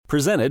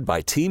Presented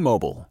by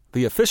T-Mobile,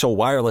 the official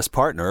wireless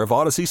partner of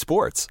Odyssey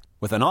Sports.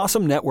 With an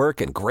awesome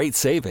network and great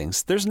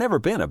savings, there's never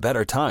been a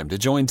better time to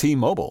join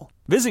T-Mobile.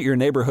 Visit your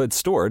neighborhood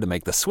store to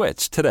make the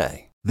switch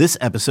today. This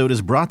episode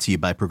is brought to you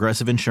by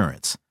Progressive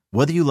Insurance.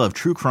 Whether you love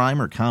true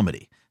crime or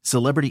comedy,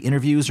 celebrity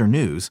interviews or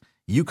news,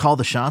 you call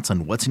the shots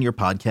on what's in your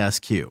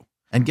podcast queue.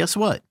 And guess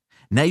what?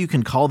 Now you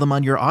can call them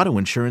on your auto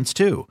insurance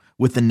too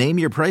with the Name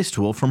Your Price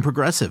tool from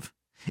Progressive.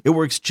 It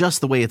works just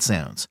the way it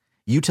sounds.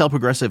 You tell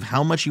Progressive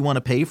how much you want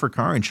to pay for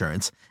car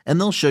insurance, and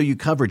they'll show you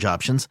coverage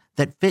options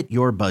that fit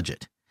your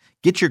budget.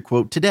 Get your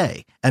quote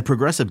today at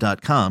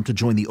Progressive.com to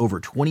join the over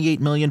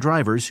 28 million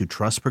drivers who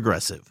trust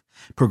Progressive.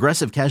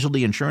 Progressive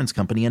Casualty Insurance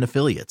Company and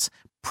Affiliates.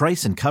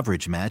 Price and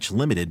coverage match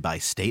limited by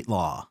state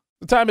law.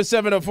 The time is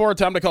 7:04.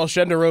 Time to call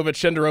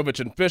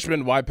Shenderovich and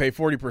Fishman. Why pay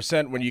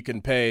 40% when you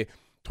can pay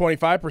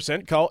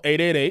 25%? Call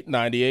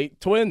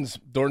 888-98-TWINS.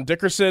 Dorin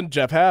Dickerson,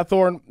 Jeff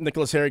Hathhorn,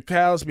 Nicholas Harry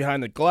Cowles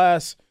behind the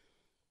glass.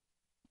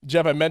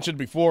 Jeff, I mentioned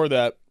before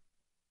that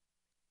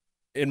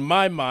in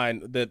my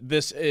mind that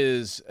this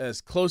is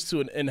as close to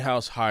an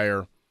in-house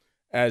hire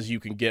as you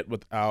can get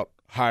without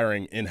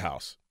hiring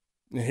in-house.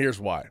 And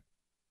here's why.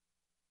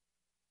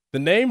 The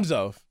names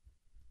of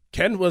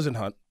Ken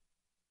Wisenhunt,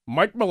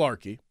 Mike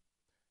Mularkey,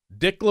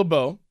 Dick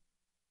LeBeau,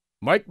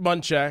 Mike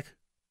Munchak,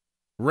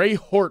 Ray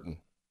Horton,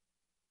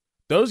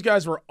 those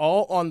guys were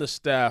all on the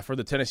staff for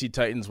the Tennessee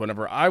Titans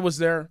whenever I was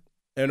there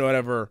and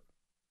whenever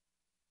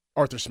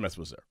Arthur Smith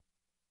was there.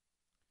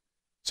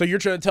 So you're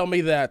trying to tell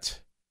me that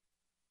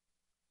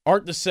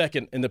Art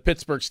II and the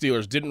Pittsburgh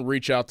Steelers didn't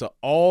reach out to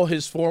all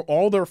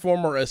their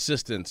former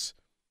assistants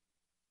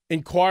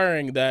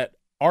inquiring that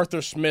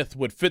Arthur Smith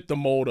would fit the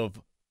mold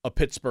of a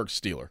Pittsburgh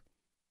Steeler,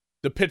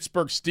 the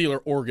Pittsburgh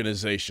Steeler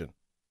organization,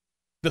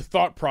 the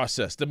thought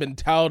process, the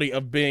mentality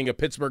of being a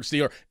Pittsburgh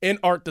Steeler in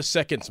Art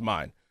II's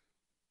mind.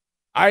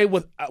 I,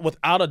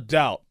 without a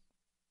doubt,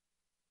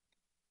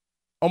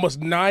 almost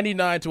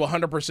 99 to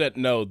 100%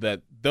 know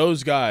that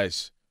those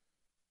guys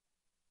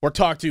were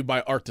talked to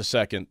by Art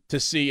II to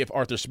see if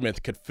Arthur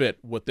Smith could fit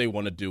what they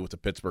want to do with the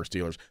Pittsburgh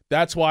Steelers.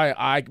 That's why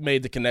I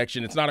made the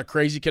connection. It's not a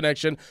crazy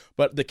connection,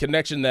 but the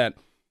connection that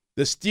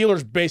the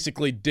Steelers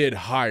basically did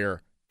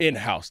hire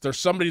in-house. There's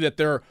somebody that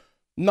they're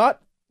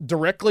not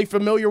directly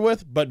familiar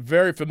with, but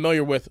very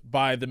familiar with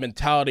by the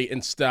mentality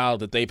and style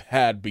that they've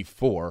had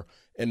before,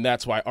 and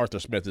that's why Arthur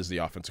Smith is the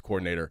offensive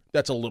coordinator.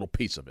 That's a little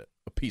piece of it,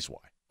 a piece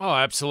why. Oh,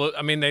 absolutely.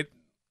 I mean,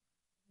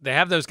 they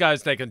have those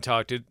guys they can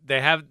talk to.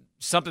 They have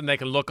something they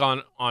can look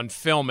on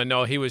film and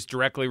know he was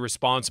directly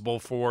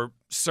responsible for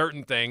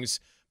certain things,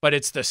 but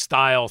it's the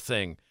style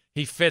thing.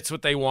 He fits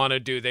what they want to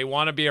do. They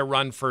want to be a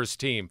run-first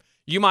team.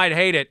 You might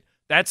hate it.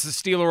 That's the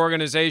Steeler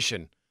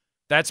organization.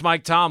 That's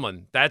Mike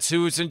Tomlin. That's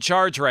who's in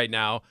charge right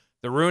now,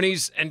 the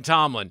Rooneys and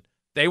Tomlin.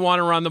 They want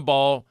to run the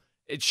ball.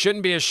 It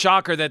shouldn't be a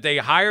shocker that they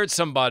hired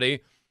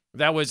somebody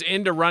that was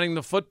into running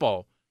the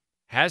football.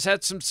 Has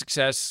had some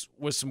success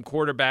with some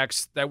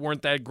quarterbacks that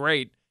weren't that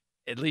great,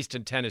 at least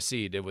in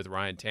Tennessee, did with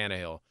Ryan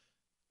Tannehill.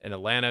 And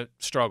Atlanta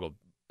struggled.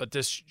 But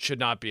this should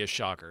not be a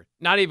shocker.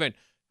 Not even,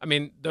 I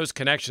mean, those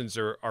connections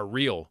are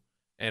real.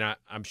 And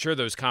I'm sure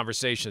those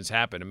conversations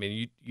happen. I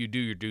mean, you do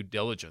your due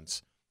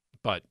diligence.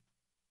 But,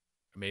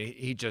 I mean,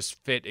 he just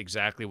fit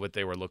exactly what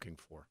they were looking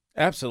for.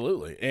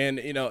 Absolutely. And,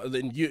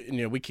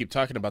 we keep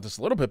talking about this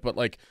a little bit, but,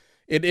 like,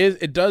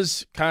 it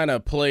does kind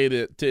of play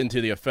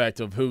into the effect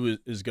of who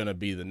is going to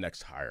be the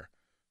next hire.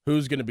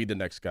 Who's going to be the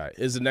next guy?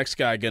 Is the next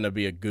guy going to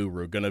be a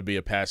guru, going to be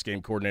a pass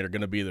game coordinator,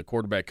 going to be the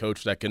quarterback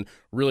coach that can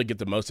really get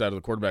the most out of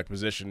the quarterback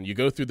position? You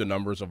go through the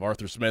numbers of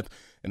Arthur Smith,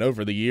 and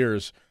over the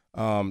years,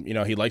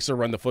 he likes to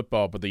run the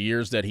football, but the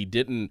years that he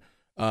didn't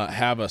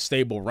have a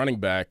stable running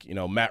back,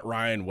 Matt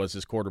Ryan was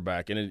his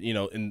quarterback, and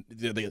in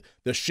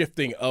the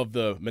shifting of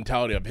the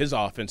mentality of his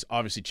offense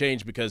obviously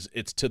changed because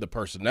it's to the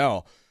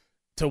personnel.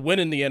 To win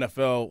in the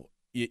NFL,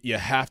 you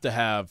have to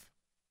have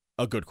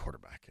a good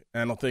quarterback.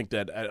 And I don't think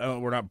that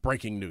we're not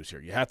breaking news here.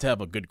 You have to have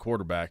a good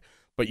quarterback,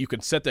 but you can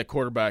set that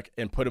quarterback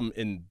and put him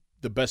in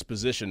the best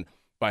position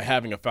by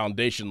having a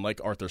foundation like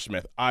Arthur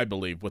Smith, I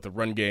believe, with the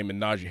run game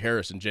and Najee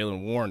Harris and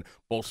Jalen Warren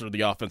bolster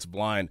the offensive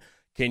line.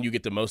 Can you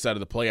get the most out of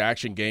the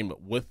play-action game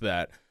with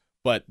that?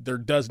 But there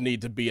does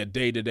need to be a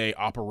day-to-day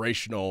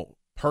operational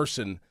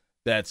person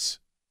that's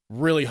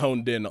really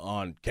honed in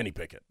on Kenny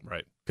Pickett.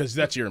 Right. Because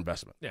that's your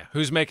investment. Yeah.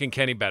 Who's making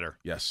Kenny better?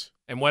 Yes.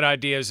 And what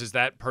ideas is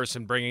that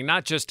person bringing,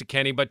 not just to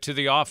Kenny, but to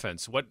the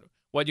offense? What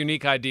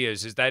unique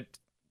ideas? Is that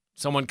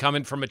someone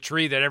coming from a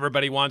tree that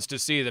everybody wants to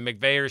see, the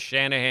McVay or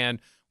Shanahan,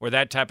 or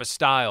that type of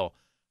style?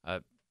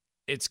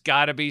 It's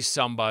got to be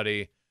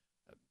somebody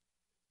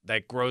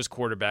that grows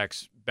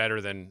quarterbacks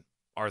better than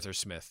Arthur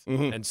Smith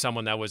and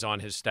someone that was on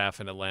his staff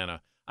in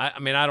Atlanta. I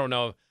mean, I don't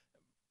know.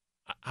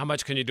 How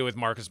much can you do with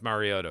Marcus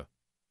Mariota?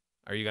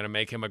 Are you going to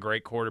make him a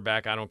great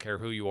quarterback? I don't care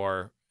who you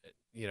are.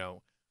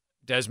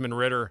 Desmond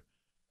Ridder.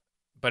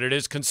 But it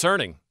is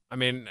concerning. I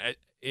mean,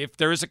 if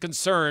there is a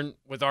concern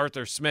with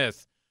Arthur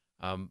Smith,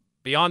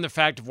 beyond the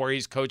fact of where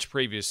he's coached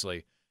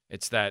previously,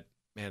 it's that,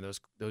 man,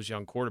 those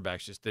young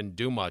quarterbacks just didn't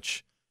do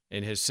much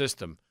in his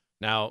system.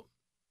 Now,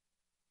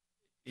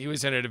 he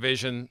was in a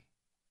division.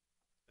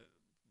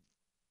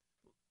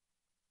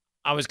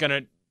 I was going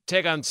to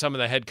take on some of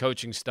the head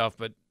coaching stuff,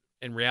 but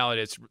in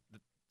reality, it's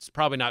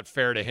probably not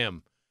fair to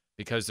him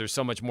because there's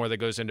so much more that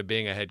goes into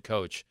being a head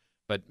coach.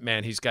 But,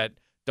 man,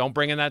 don't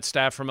bring in that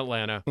staff from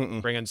Atlanta.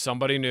 Bring in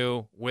somebody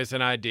new with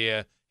an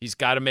idea. He's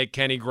got to make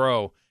Kenny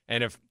grow.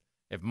 And if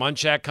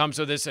Munchak comes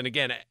with this, and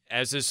again,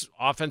 as this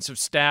offensive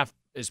staff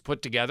is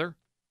put together,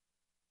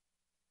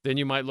 then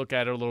you might look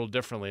at it a little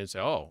differently and say,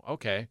 oh,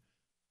 okay,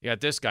 you got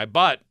this guy,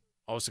 but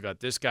also got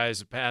this guy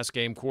as a pass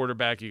game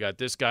quarterback. You got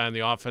this guy on the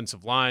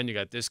offensive line. You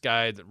got this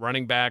guy, the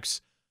running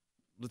backs.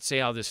 Let's see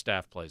how this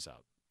staff plays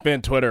out.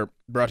 Fan Twitter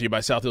brought to you by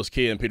South Hills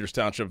Kia in Peters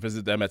Township.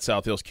 Visit them at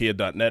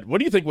southhillskia.net. What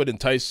do you think would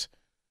entice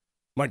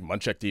Mike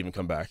Munchak to even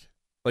come back?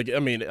 Like, I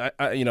mean,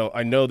 I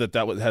know that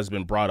has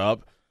been brought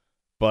up,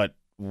 but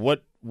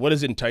what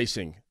is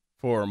enticing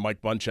for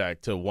Mike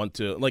Munchak to want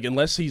to, like,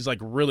 unless he's like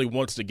really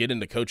wants to get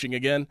into coaching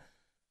again?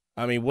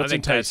 I mean, what's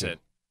enticing? That's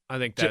it. I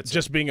think that's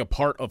just being a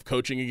part of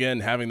coaching again,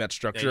 having that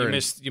structure. Yeah,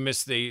 you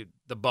miss the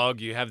bug.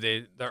 You have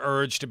the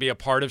urge to be a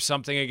part of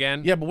something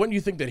again. Yeah, but wouldn't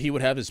you think that he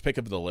would have his pick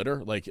of the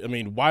litter? Like, I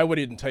mean, why would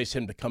it entice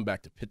him to come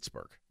back to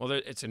Pittsburgh? Well,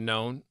 it's a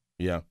known.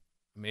 Yeah.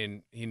 I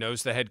mean, he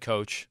knows the head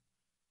coach.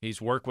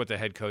 He's worked with the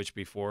head coach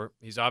before.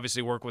 He's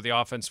obviously worked with the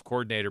offensive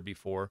coordinator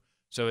before.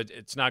 So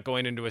it's not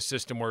going into a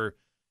system where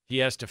he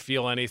has to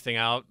feel anything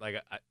out. Like,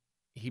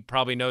 he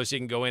probably knows he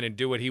can go in and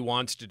do what he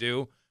wants to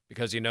do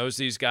because he knows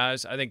these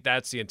guys. I think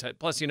that's the intent.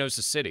 Plus, he knows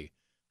the city.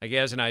 Like, he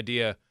has an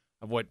idea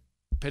of what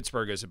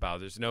Pittsburgh is about.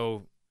 There's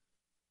not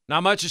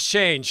much has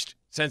changed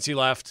since he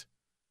left,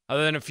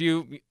 other than a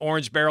few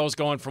orange barrels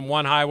going from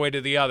one highway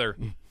to the other.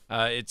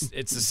 It's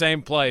the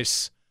same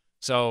place.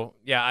 So,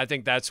 yeah, I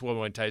think that's what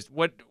will entice.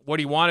 What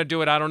he want to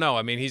do it, I don't know.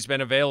 I mean, he's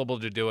been available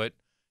to do it.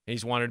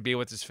 He's wanted to be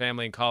with his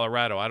family in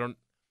Colorado.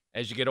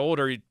 As you get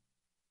older,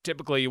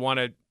 typically you want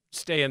to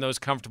stay in those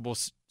comfortable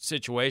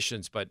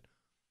situations. But,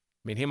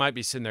 I mean, he might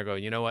be sitting there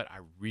going, you know what, I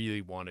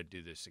really want to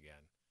do this again.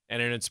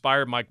 And an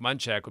inspired Mike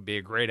Munchak would be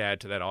a great add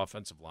to that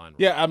offensive line.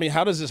 Yeah, I mean,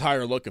 how does this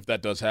hire look if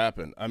that does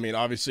happen? I mean,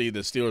 obviously the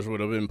Steelers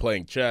would have been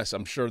playing chess.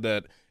 I'm sure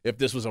that if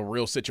this was a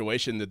real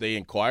situation that they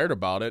inquired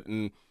about it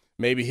and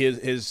maybe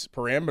his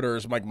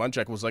parameters, Mike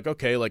Munchak was like,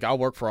 okay, like I'll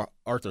work for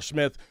Arthur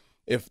Smith.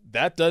 If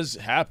that does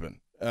happen,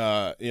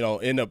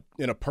 in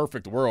a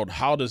perfect world,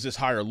 how does this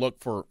hire look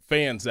for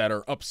fans that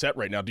are upset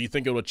right now? Do you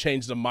think it would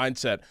change the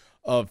mindset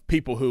of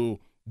people who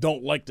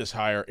don't like this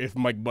hire if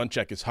Mike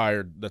Munchak is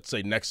hired, let's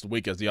say next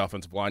week as the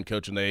offensive line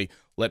coach, and they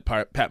let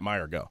Pat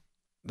Meyer go?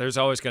 There's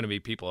always going to be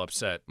people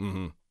upset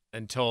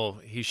until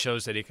he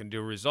shows that he can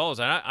do results.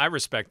 And I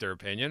respect their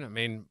opinion. I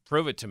mean,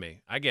 prove it to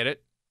me. I get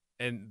it.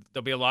 And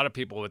there'll be a lot of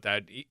people with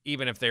that,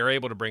 even if they're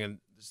able to bring in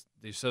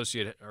the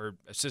associate or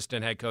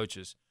assistant head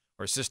coaches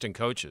or assistant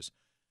coaches.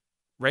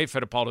 Ray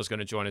Fittipaldo is going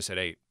to join us at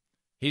 8.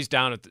 He's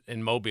down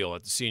in Mobile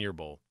at the Senior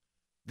Bowl.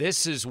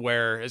 This is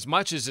where, as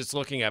much as it's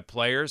looking at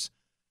players,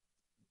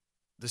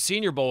 the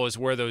Senior Bowl is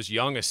where those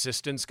young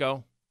assistants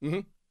go.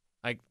 Mm-hmm.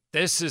 Like,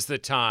 this is the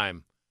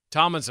time.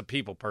 Tomlin's a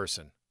people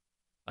person.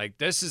 Like,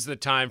 this is the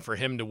time for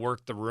him to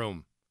work the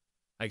room.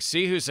 Like,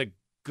 see who's a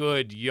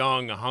good,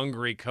 young,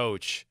 hungry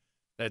coach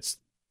that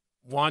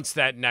wants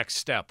that next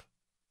step,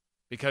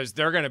 because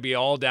they're going to be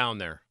all down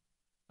there.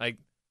 Like,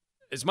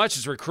 as much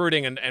as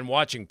recruiting and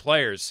watching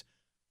players,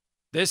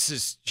 this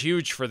is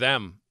huge for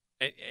them.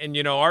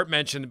 And, Art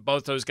mentioned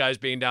both those guys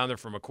being down there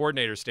from a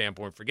coordinator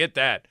standpoint. Forget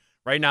that.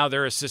 Right now,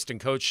 they're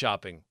assistant coach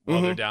shopping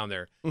while they're down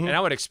there. Mm-hmm. And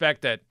I would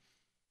expect that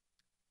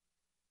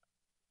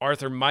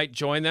Arthur might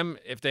join them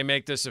if they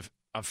make this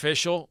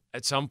official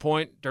at some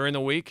point during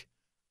the week,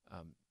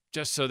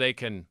 just so they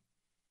can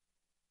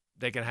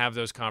have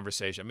those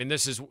conversations. I mean,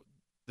 this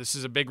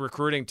is a big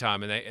recruiting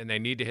time, and they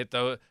need to hit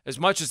those. As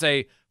much as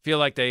they feel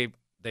like they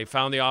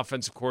found the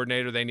offensive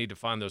coordinator, they need to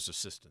find those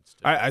assistants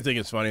too. I think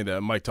it's funny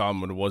that Mike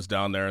Tomlin was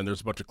down there, and there's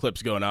a bunch of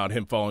clips going out,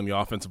 him following the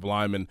offensive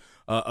lineman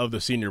of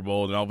the Senior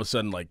Bowl, and all of a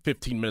sudden, like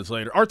 15 minutes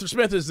later, Arthur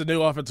Smith is the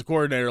new offensive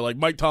coordinator. Like,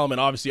 Mike Tomlin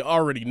obviously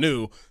already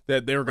knew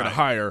that they were going to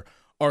hire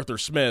Arthur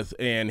Smith,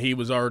 and he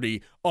was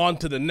already on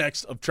to the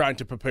next of trying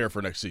to prepare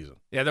for next season.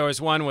 Yeah, there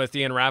was one with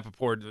Ian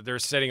Rappaport. They're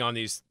sitting on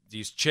these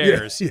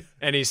chairs,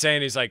 and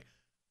he's like,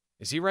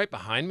 is he right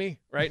behind me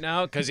right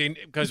now? Because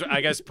I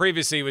guess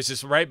previously he was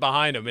just right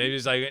behind him. Maybe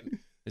he's like,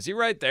 is he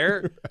right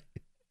there? Right.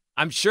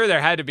 I'm sure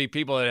there had to be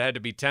people that had to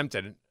be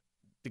tempted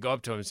to go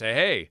up to him and say,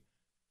 hey.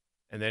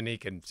 And then he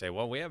can say,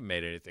 well, we haven't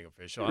made anything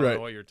official. I don't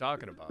know what you're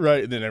talking about.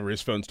 Right. And then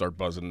everybody's phone start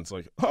buzzing. And it's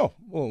like, oh,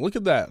 well, look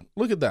at that.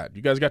 Look at that.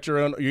 You guys got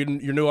your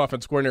new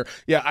offense coordinator.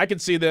 Yeah, I could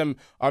see them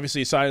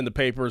obviously signing the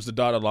papers, the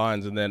dotted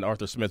lines, and then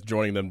Arthur Smith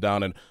joining them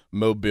down in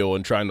Mobile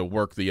and trying to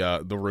work the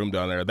room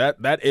down there.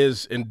 That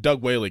is, and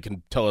Doug Whaley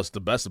can tell us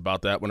the best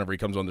about that whenever he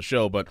comes on the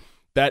show, but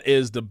that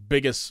is the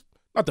biggest,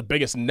 not the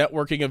biggest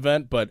networking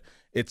event, but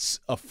it's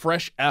a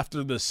fresh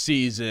after the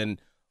season.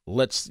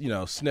 Let's,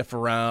 sniff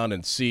around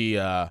and see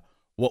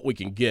what we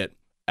can get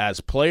as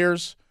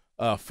players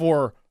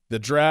for the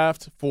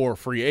draft, for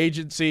free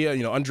agency,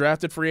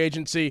 undrafted free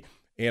agency,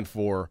 and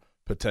for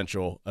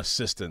potential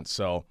assistance.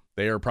 So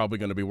they are probably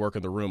going to be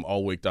working the room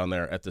all week down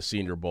there at the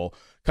Senior Bowl.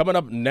 Coming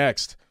up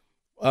next,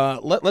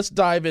 let's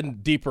dive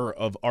in deeper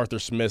of Arthur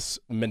Smith's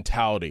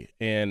mentality,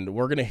 and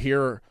we're going to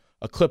hear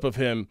a clip of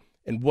him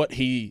and what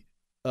his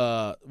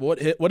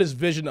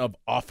vision of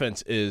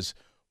offense is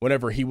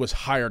whenever he was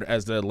hired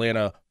as the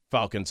Atlanta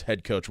Falcons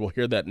head coach. We'll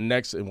hear that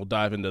next, and we'll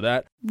dive into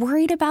that.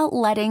 Worried about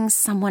letting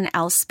someone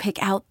else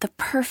pick out the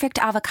perfect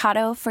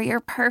avocado for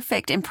your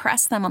perfect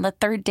impress them on the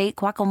third date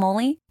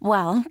guacamole?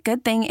 Well,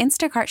 good thing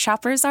Instacart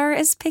shoppers are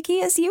as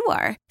picky as you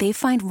are. They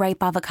find ripe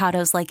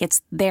avocados like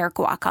it's their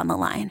guac on the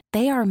line.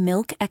 They are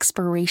milk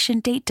expiration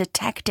date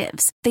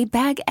detectives. They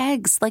bag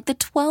eggs like the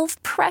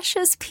 12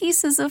 precious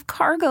pieces of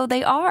cargo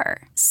they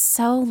are.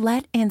 So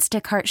let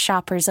Instacart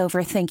shoppers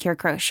overthink your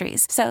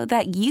groceries so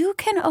that you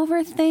can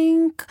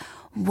overthink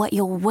what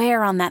you'll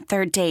wear on that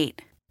third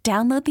date.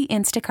 Download the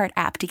Instacart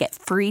app to get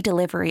free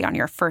delivery on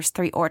your first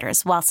 3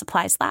 orders while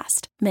supplies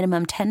last.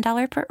 Minimum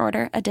 $10 per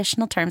order.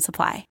 Additional terms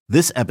apply.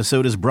 This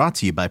episode is brought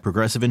to you by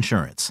Progressive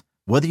Insurance.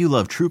 Whether you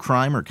love true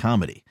crime or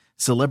comedy,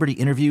 celebrity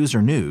interviews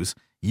or news,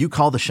 you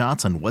call the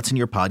shots on what's in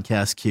your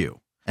podcast queue.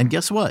 And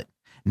guess what?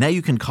 Now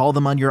you can call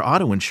them on your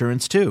auto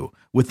insurance too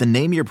with the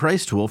Name Your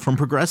Price tool from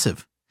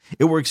Progressive.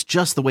 It works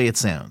just the way it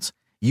sounds.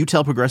 You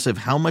tell Progressive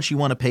how much you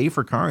want to pay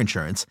for car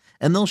insurance,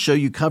 and they'll show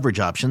you coverage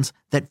options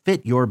that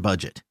fit your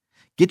budget.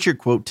 Get your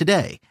quote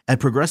today at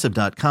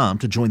Progressive.com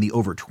to join the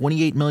over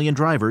 28 million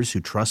drivers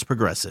who trust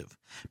Progressive.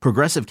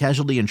 Progressive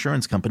Casualty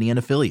Insurance Company and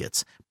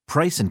Affiliates.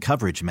 Price and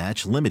coverage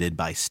match limited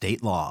by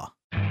state law.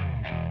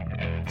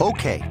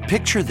 Okay,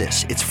 picture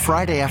this. It's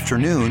Friday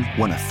afternoon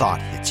when a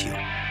thought hits you.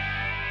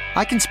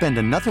 I can spend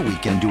another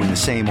weekend doing the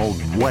same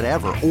old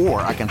whatever,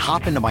 or I can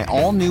hop into my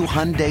all-new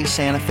Hyundai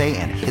Santa Fe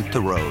and hit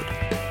the road.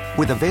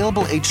 With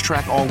available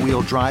H-Track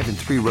all-wheel drive and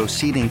 3-row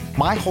seating,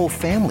 my whole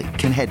family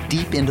can head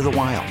deep into the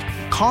wild.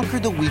 Conquer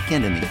the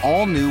weekend in the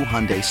all-new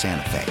Hyundai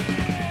Santa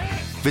Fe.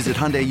 Visit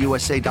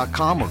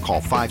HyundaiUSA.com or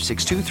call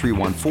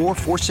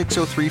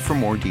 562-314-4603 for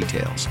more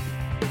details.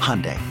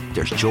 Hyundai,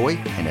 there's joy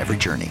in every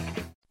journey.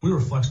 We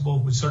were flexible.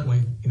 We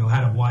certainly,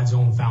 had a wide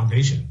zone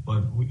foundation,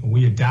 but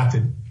we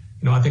adapted.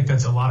 I think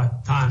that's a lot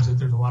of times that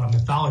there's a lot of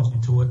mythology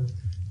to it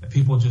that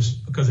people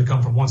just, because they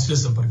come from one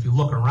system, but if you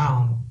look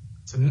around,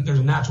 there's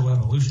a natural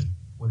evolution.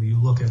 Whether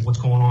you look at what's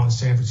going on in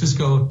San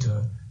Francisco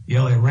to the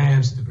LA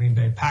Rams to the Green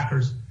Bay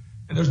Packers,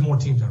 and there's more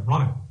teams that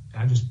run it.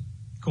 I just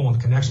go on the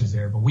connections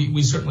there. But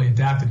we certainly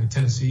adapted to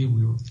Tennessee.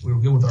 We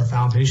were good with our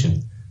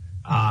foundation.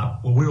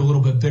 When we were a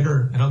little bit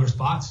bigger in other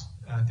spots,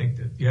 I think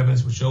that the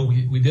evidence would show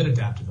we did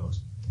adapt to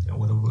those.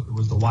 Whether it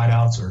was the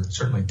wideouts or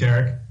certainly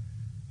Derek,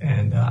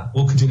 and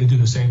we'll continue to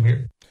do the same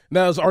here.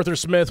 That was Arthur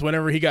Smith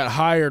whenever he got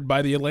hired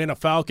by the Atlanta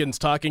Falcons,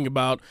 talking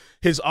about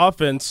his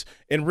offense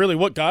and really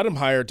what got him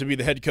hired to be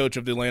the head coach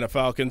of the Atlanta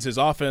Falcons, his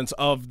offense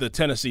of the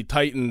Tennessee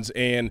Titans.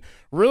 And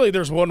really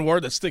there's one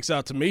word that sticks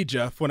out to me,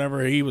 Jeff,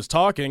 whenever he was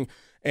talking,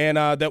 and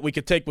that we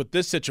could take with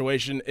this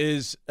situation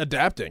is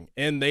adapting.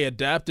 And they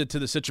adapted to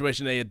the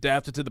situation. They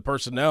adapted to the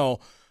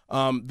personnel.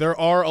 There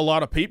are a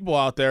lot of people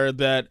out there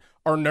that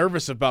are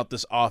nervous about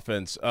this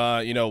offense,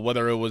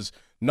 whether it was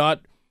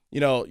not –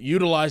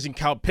 utilizing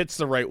Kyle Pitts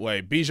the right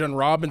way, Bijan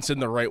Robinson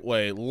the right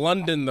way,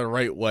 London the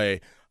right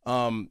way.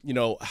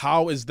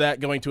 How is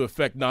that going to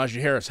affect Najee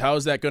Harris? How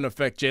is that going to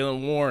affect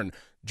Jaylen Warren,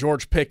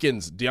 George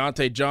Pickens,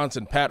 Deontay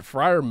Johnson, Pat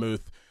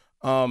Freiermuth?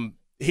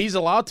 He's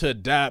allowed to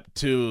adapt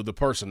to the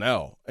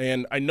personnel.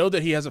 And I know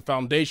that he has a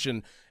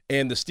foundation,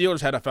 and the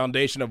Steelers had a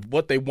foundation of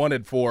what they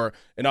wanted for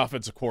an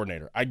offensive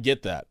coordinator. I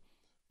get that.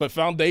 But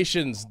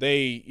foundations,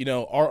 they,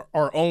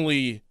 are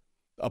only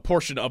a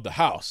portion of the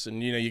house,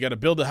 and you got to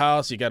build the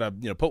house, you got to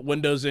put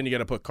windows in, you got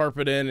to put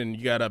carpet in, and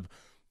you got to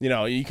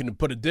you can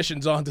put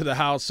additions onto the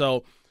house.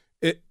 So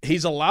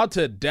he's allowed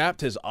to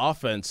adapt his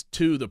offense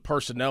to the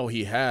personnel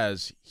he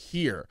has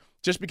here.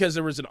 Just because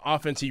there was an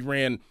offense he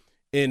ran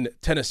in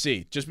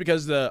Tennessee, just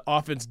because the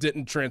offense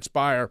didn't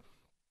transpire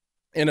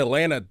in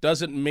Atlanta,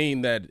 doesn't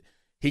mean that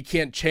he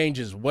can't change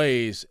his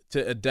ways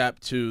to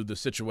adapt to the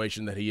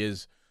situation that he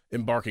is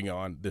embarking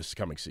on this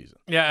coming season.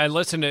 Yeah, I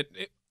listened to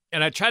it.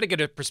 And I try to get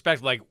a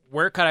perspective, like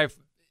where could I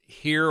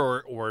hear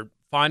or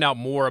find out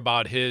more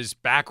about his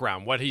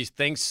background, what he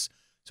thinks.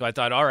 So I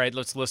thought, all right,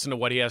 let's listen to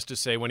what he has to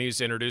say when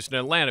he's introduced in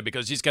Atlanta,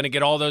 because he's going to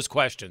get all those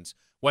questions.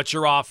 What's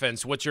your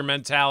offense? What's your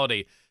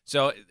mentality?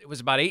 So it was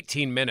about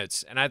 18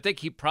 minutes, and I think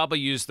he probably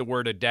used the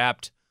word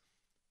adapt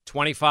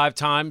 25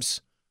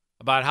 times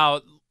about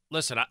how,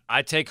 listen,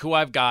 I take who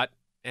I've got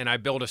and I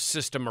build a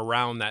system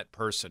around that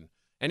person.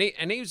 And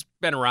he's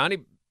been around. He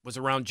was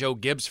around Joe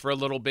Gibbs for a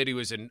little bit. He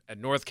was at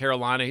North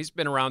Carolina. He's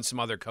been around some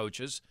other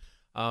coaches.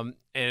 And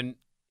he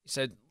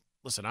said,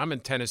 listen, I'm in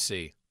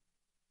Tennessee.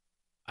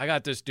 I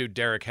got this dude,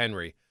 Derrick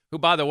Henry, who,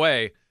 by the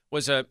way,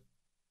 was a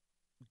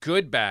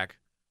good back.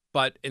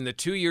 But in the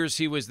 2 years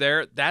he was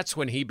there, that's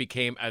when he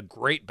became a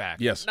great back.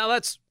 Yes. Now,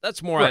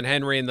 that's more on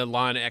Henry and the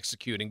line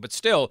executing. But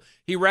still,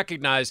 he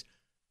recognized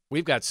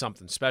we've got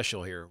something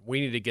special here. We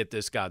need to get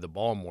this guy the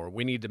ball more.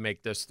 We need to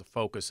make this the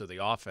focus of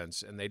the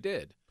offense, and they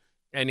did.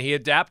 And he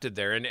adapted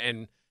there.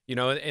 And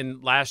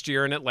in last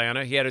year in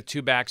Atlanta, he had a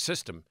two-back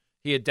system.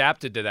 he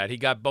adapted to that. He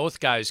got both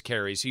guys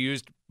carries. He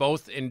used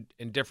both in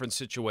different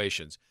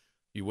situations.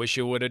 You wish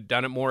you would have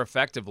done it more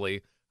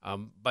effectively,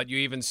 but you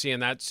even see in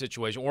that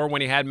situation, or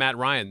when he had Matt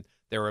Ryan,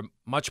 they were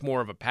much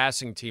more of a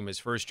passing team his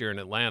first year in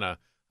Atlanta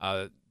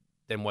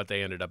than what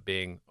they ended up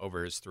being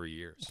over his 3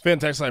 years. Fan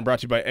Text Line brought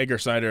to you by Edgar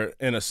Snyder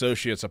and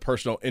Associates, a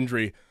personal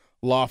injury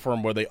law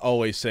firm where they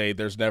always say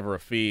there's never a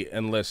fee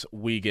unless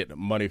we get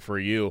money for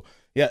you.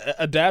 Yeah,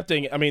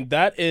 adapting, I mean,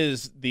 that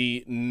is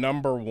the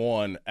number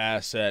one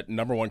asset,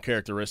 number one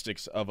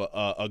characteristics of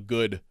a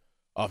good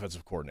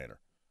offensive coordinator.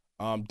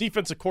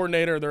 Defensive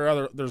coordinator,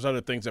 there's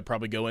other things that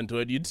probably go into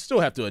it. You'd still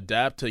have to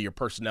adapt to your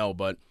personnel,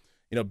 but,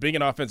 being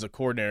an offensive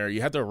coordinator,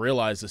 you have to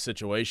realize the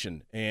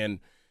situation. And,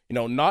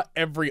 not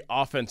every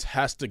offense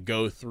has to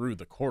go through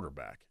the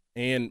quarterback.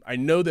 And I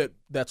know that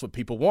that's what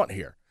people want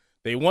here.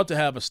 They want to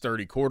have a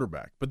sturdy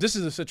quarterback. But this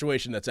is a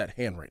situation that's at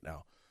hand right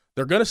now.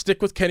 They're going to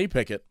stick with Kenny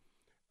Pickett.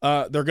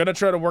 They're going to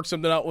try to work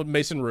something out with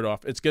Mason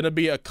Rudolph. It's going to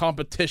be a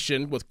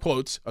competition, with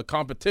quotes, a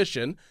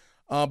competition.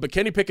 But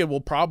Kenny Pickett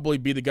will probably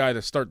be the guy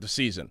to start the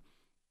season.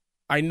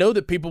 I know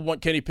that people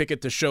want Kenny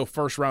Pickett to show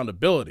first-round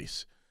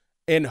abilities,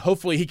 and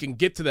hopefully he can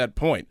get to that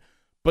point.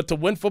 But to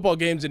win football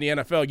games in the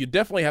NFL, you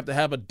definitely have to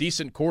have a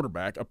decent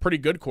quarterback, a pretty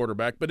good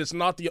quarterback, but it's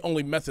not the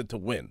only method to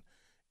win.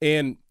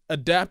 And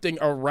adapting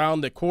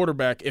around the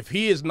quarterback, if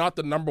he is not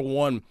the number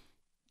one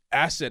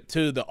asset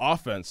to the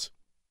offense,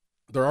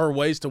 there are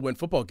ways to win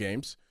football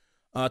games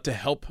to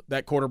help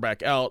that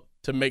quarterback out,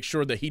 to make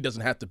sure that he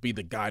doesn't have to be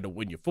the guy to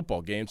win you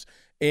football games.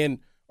 And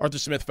Arthur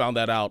Smith found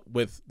that out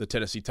with the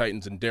Tennessee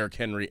Titans and Derrick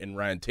Henry and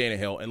Ryan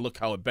Tannehill, and look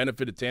how it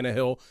benefited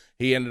Tannehill.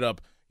 He ended up,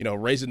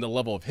 raising the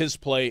level of his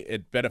play.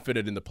 It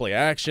benefited in the play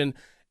action,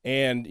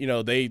 and,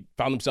 they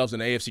found themselves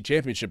in an AFC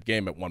Championship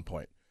game at one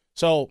point.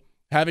 So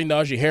having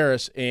Najee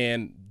Harris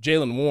and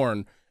Jaylen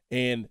Warren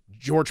and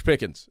George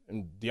Pickens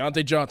and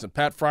Deontay Johnson,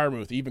 Pat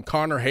Freiermuth, even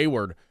Connor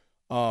Hayward,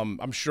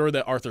 I'm sure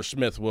that Arthur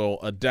Smith will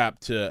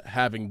adapt to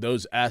having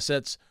those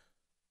assets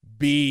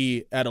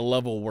be at a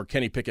level where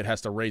Kenny Pickett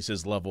has to raise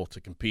his level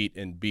to compete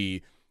and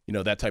be,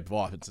 that type of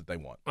offense that they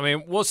want. I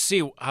mean, we'll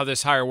see how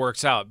this hire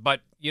works out.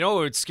 But what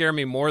would scare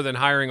me more than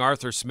hiring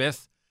Arthur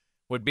Smith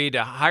would be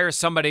to hire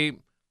somebody,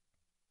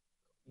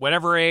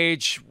 whatever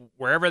age,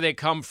 wherever they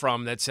come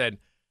from, that said,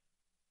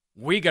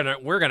 we're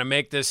gonna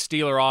make this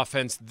Steeler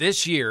offense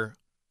this year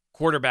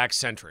quarterback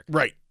centric.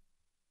 Right.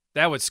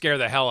 That would scare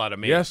the hell out of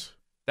me. Yes.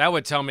 That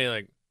would tell me,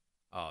 like,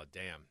 oh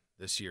damn,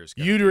 this year's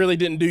gonna you really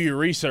didn't do your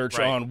research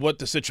on what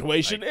the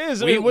situation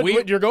is.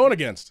 What you're going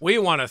against. We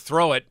want to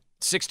throw it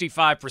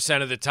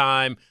 65% of the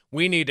time.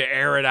 We need to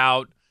air it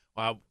out.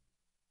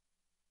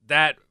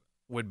 That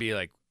would be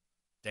like,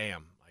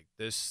 damn, like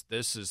this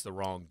is the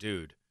wrong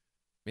dude.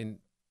 I mean,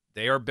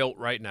 they are built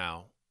right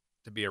now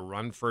to be a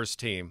run-first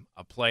team,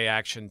 a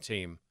play-action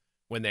team.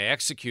 When they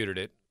executed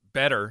it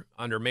better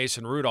under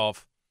Mason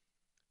Rudolph,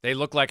 they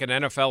look like an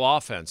NFL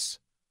offense.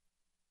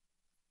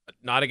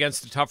 Not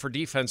against the tougher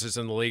defenses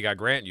in the league, I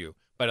grant you,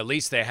 but at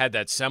least they had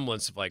that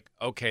semblance of like,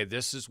 okay,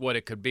 this is what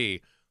it could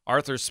be.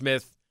 Arthur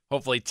Smith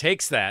hopefully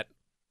takes that,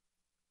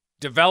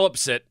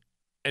 develops it,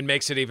 and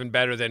makes it even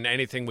better than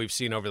anything we've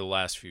seen over the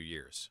last few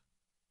years.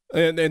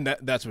 And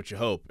that's what you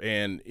hope.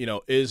 And,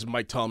 is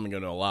Mike Tomlin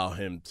going to allow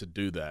him to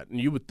do that?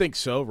 And you would think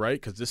so, right?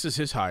 Because this is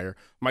his hire.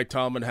 Mike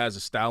Tomlin has a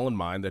style in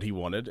mind that he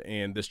wanted,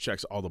 and this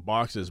checks all the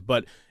boxes.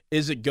 But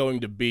is it going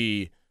to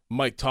be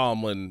Mike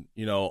Tomlin,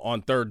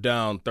 on third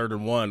down, 3rd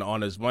and 1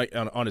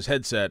 on his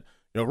headset,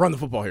 run the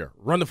football here,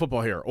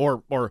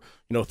 or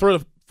throw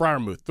the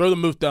Freiermuth, throw the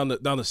Muth down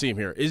the seam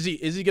here? Is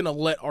he going to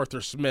let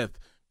Arthur Smith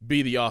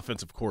be the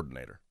offensive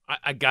coordinator?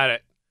 I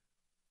gotta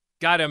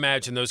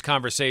imagine those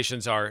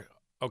conversations are,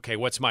 okay,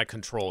 what's my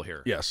control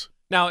here? Yes.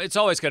 Now it's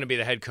always going to be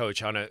the head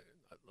coach on are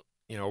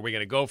we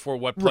going to go for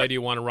what play do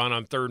you want to run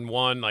on 3rd and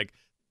 1? Like,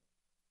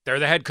 they're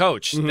the head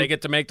coach, they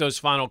get to make those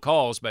final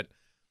calls. But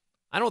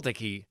I don't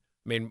think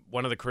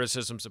one of the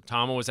criticisms of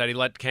Tomlin was that he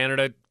let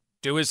Canada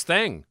do his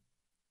thing.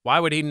 Why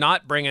would he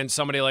not bring in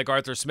somebody like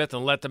Arthur Smith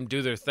and let them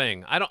do their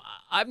thing?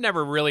 I've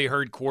never really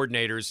heard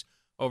coordinators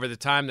over the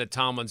time that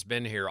Tomlin's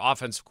been here,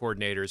 offensive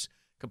coordinators,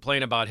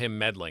 complain about him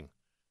meddling.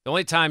 The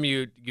only time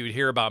you'd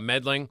hear about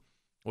meddling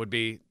would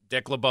be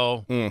Dick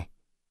LeBeau,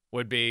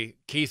 would be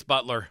Keith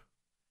Butler.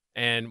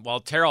 And while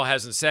Terrell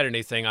hasn't said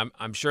anything,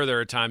 I'm sure there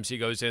are times he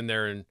goes in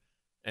there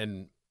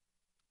and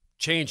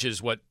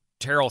changes what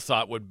Terrell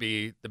thought would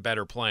be the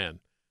better plan,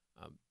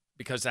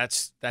 because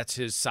that's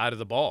his side of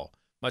the ball.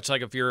 Much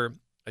like if you're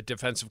a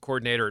defensive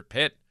coordinator at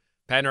Pitt,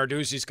 Pat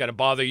Narduzzi's going to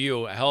bother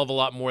you a hell of a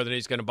lot more than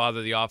he's going to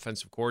bother the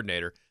offensive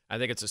coordinator. I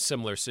think it's a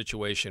similar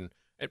situation.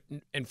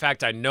 In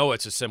fact, I know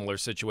it's a similar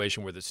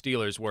situation with the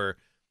Steelers, where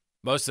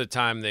most of the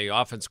time the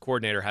offense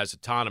coordinator has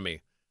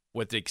autonomy.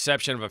 With the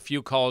exception of a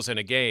few calls in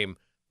a game,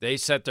 they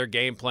set their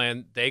game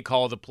plan, they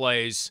call the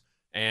plays,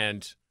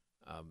 and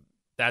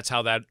that's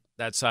how that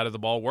side of the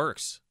ball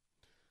works.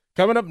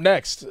 Coming up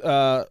next,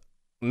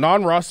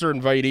 non-roster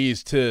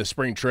invitees to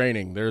spring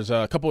training. There's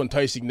a couple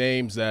enticing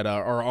names that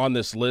are on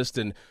this list,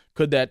 and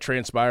could that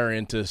transpire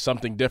into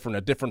something different,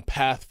 a different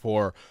path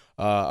for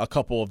a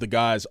couple of the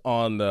guys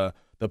on the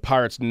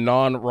Pirates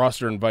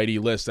non-roster invitee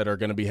list that are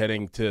going to be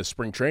heading to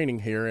spring training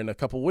here in a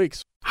couple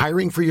weeks.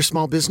 Hiring for your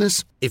small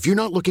business? If you're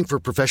not looking for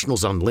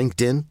professionals on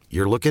LinkedIn,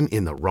 you're looking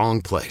in the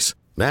wrong place.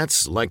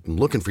 That's like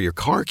looking for your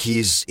car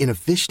keys in a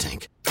fish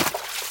tank.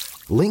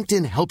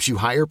 LinkedIn helps you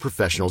hire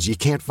professionals you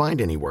can't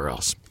find anywhere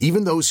else,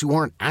 even those who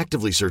aren't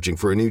actively searching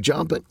for a new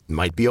job but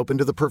might be open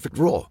to the perfect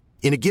role.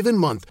 In a given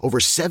month, over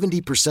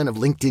 70% of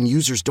LinkedIn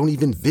users don't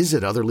even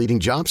visit other leading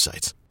job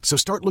sites. So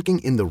start looking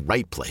in the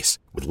right place.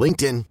 With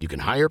LinkedIn, you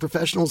can hire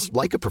professionals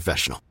like a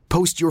professional.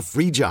 Post your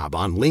free job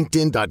on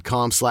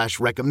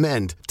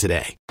linkedin.com/recommend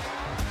today.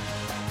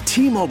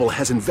 T-Mobile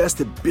has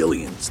invested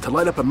billions to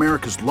light up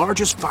America's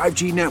largest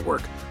 5G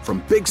network,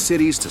 from big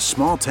cities to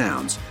small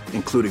towns,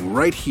 including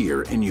right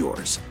here in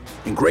yours.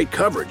 And great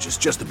coverage is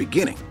just the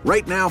beginning.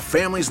 Right now,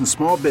 families and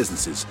small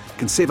businesses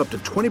can save up to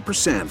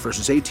 20%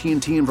 versus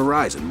AT&T and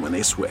Verizon when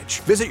they switch.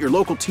 Visit your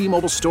local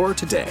T-Mobile store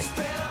today.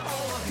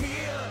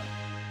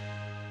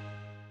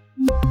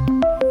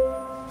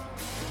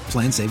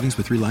 Plan savings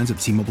with 3 lines of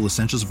T-Mobile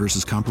Essentials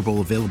versus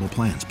comparable available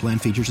plans. Plan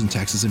features and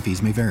taxes and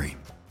fees may vary.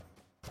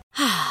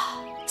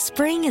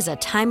 Spring is a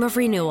time of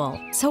renewal,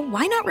 so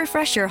why not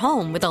refresh your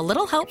home with a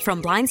little help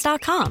from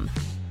Blinds.com?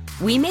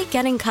 We make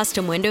getting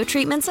custom window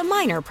treatments a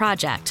minor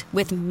project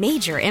with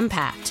major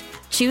impact.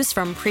 Choose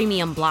from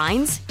premium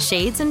blinds,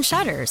 shades, and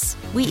shutters.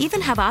 We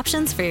even have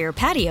options for your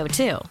patio,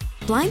 too.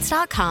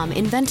 Blinds.com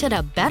invented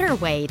a better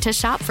way to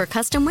shop for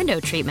custom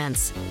window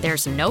treatments.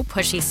 There's no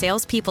pushy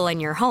salespeople in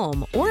your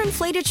home or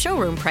inflated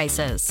showroom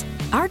prices.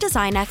 Our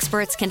design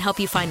experts can help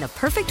you find the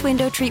perfect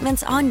window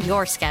treatments on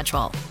your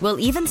schedule. We'll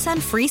even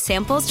send free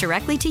samples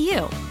directly to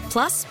you.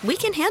 Plus, we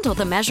can handle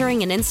the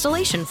measuring and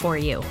installation for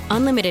you.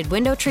 Unlimited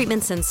window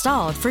treatments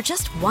installed for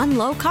just one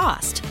low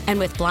cost. And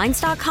with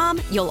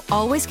Blinds.com, you'll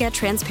always get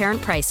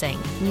transparent pricing.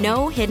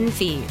 No hidden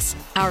fees.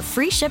 Our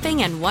free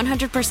shipping and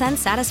 100%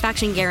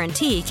 satisfaction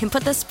guarantee can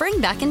put the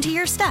spring back into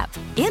your step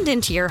and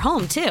into your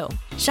home, too.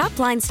 Shop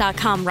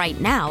Blinds.com right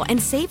now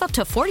and save up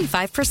to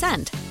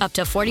 45%. Up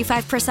to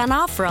 45%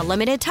 off for a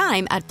limited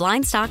time at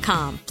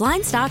Blinds.com.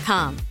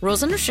 Blinds.com.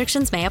 Rules and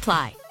restrictions may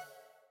apply.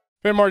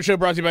 Fan Martin Show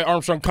brought to you by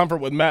Armstrong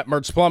Comfort with Matt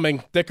Mertz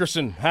Plumbing.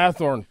 Dickerson,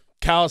 Hathhorn,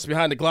 Callis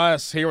behind the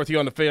glass here with you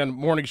on the Fan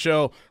Morning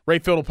Show. Ray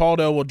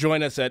Fittlepaldo will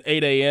join us at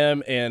 8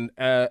 a.m.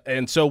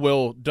 and so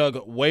will Doug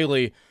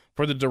Whaley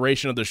for the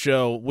duration of the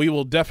show. We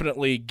will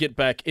definitely get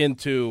back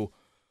into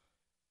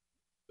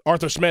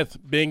Arthur Smith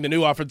being the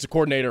new offensive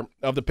coordinator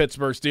of the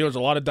Pittsburgh Steelers. A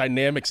lot of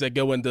dynamics that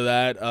go into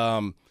that.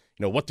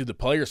 What do the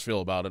players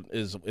feel about it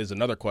is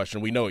another question.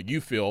 We know what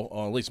you feel,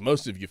 or at least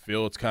most of you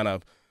feel. It's kind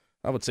of,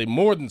 I would say,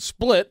 more than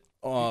split.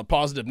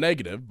 Positive,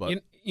 negative,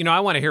 but I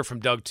want to hear from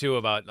Doug too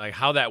about like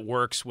how that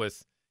works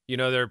with,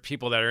 there are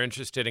people that are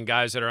interested in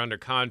guys that are under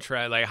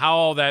contract, like how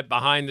all that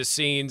behind the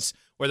scenes,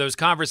 where those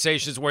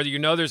conversations where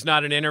there's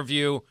not an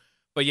interview,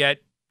 but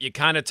yet you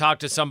kind of talk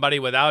to somebody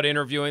without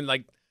interviewing.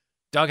 Like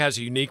Doug has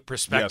a unique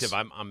perspective.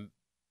 Yes. I'm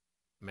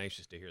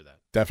anxious to hear that.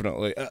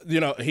 Definitely,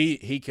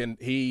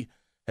 he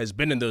has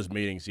been in those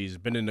meetings. He's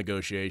been in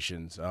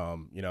negotiations,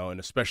 and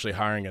especially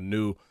hiring a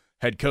new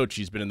head coach.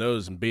 He's been in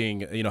those, and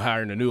being,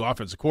 hiring a new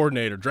offensive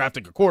coordinator,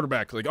 drafting a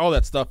quarterback, like all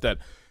that stuff that,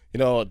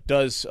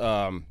 does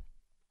come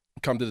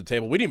to the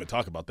table. We didn't even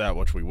talk about that,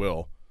 which we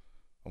will.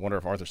 I wonder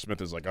if Arthur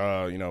Smith is like,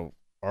 are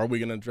we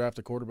going to draft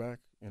a quarterback?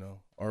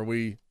 Are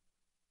we,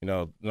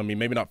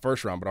 maybe not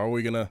first round, but are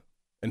we going to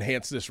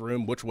enhance this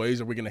room? Which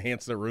ways are we going to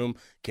enhance the room?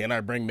 Can I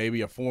bring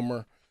maybe a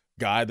former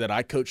guy that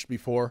I coached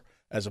before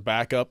as a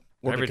backup?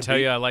 Did I ever tell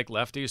you I like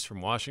lefties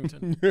from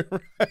Washington?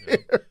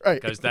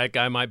 Right. Because that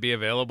guy might be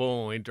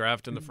available when we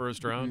draft in the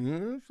first round.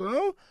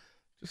 Mm-hmm.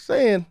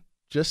 So,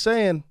 just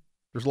saying.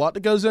 There's a lot that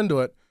goes into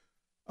it.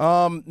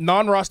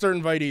 Non-roster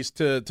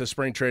invitees to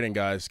spring training,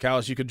 guys.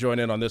 Callis, you could join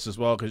in on this as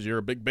well because you're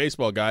a big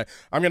baseball guy.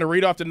 I'm going to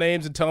read off the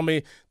names and tell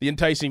me the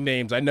enticing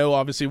names. I know,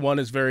 obviously, one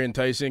is very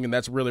enticing, and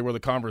that's really where the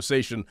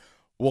conversation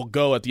will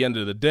go at the end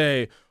of the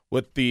day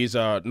with these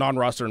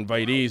non-roster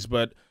invitees.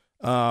 But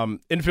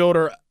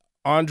infielder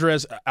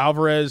Andres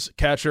Alvarez,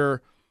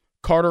 catcher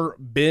Carter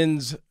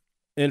Binns,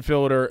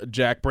 infielder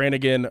Jack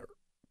Brannigan,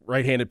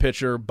 right-handed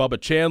pitcher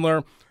Bubba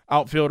Chandler,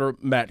 outfielder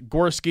Matt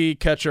Gorski,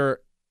 catcher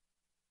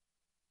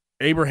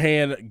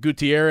Abraham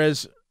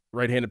Gutierrez,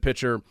 right-handed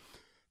pitcher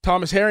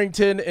Thomas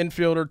Harrington,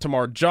 infielder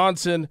Tamar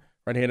Johnson,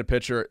 right-handed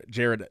pitcher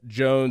Jared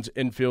Jones,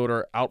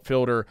 infielder,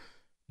 outfielder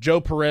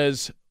Joe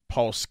Perez,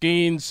 Paul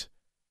Skeens,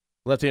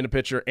 left-handed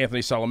pitcher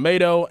Anthony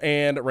Salamedo,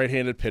 and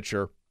right-handed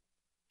pitcher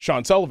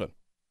Sean Sullivan.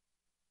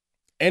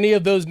 Any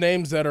of those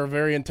names that are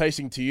very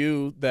enticing to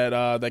you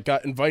that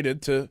got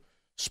invited to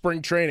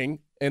spring training,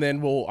 and then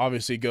we'll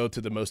obviously go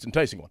to the most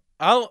enticing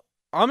one.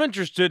 I'm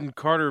interested in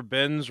Carter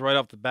Binns right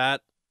off the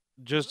bat,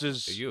 just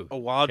as a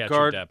wild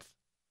card. Depth.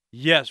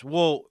 Yes,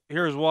 well,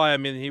 here's why. I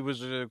mean, he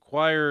was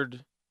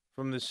acquired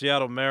from the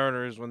Seattle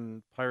Mariners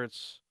when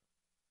Pirates,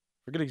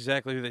 forget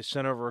exactly who they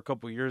sent over a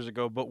couple years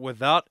ago, but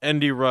without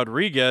Endy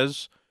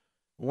Rodriguez,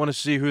 I want to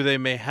see who they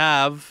may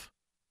have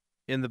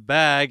in the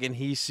bag, and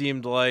he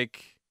seemed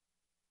like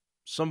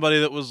somebody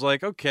that was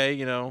like, okay,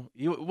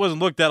 he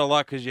wasn't looked at a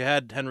lot because you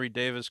had Henry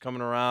Davis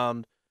coming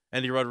around.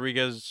 Andy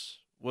Rodriguez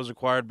was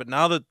acquired. But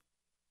now that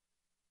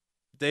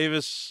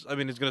Davis,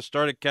 he's going to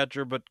start at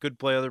catcher but could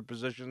play other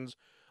positions.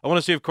 I want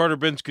to see if Carter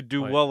Bins could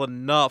do well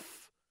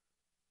enough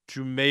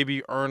to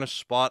maybe earn a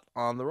spot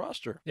on the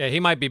roster. Yeah, he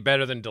might be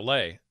better than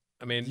DeLay.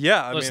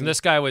 Listen,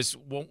 this guy was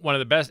one of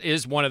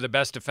the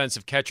best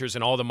defensive catchers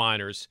in all the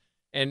minors.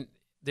 And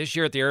this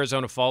year at the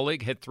Arizona Fall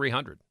League, hit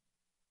 300.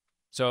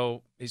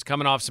 So he's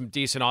coming off some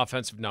decent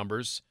offensive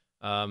numbers.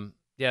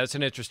 It's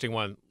an interesting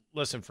one.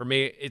 Listen, for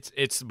me,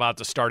 it's about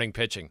the starting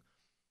pitching.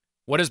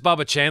 What does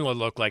Bubba Chandler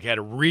look like? He had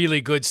a really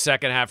good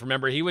second half.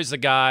 Remember, he was the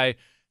guy,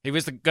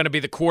 going to be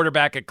the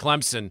quarterback at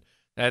Clemson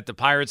that the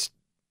Pirates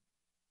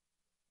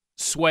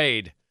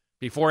swayed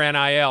before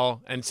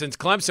NIL. And since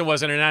Clemson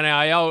wasn't an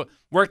NIL,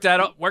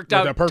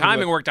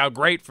 timing worked out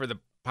great for the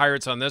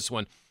Pirates on this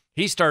one.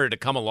 He started to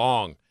come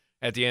along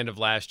at the end of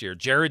last year.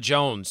 Jared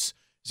Jones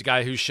is a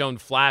guy who's shown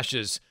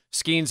flashes.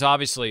 Skeens,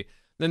 obviously.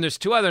 Then there's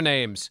two other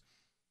names.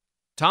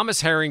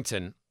 Thomas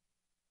Harrington,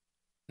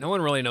 no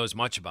one really knows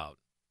much about.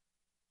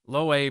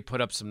 Low A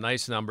put up some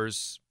nice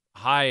numbers.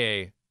 High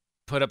A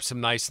put up some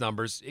nice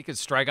numbers. He could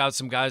strike out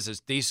some guys as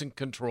decent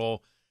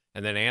control.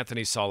 And then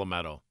Anthony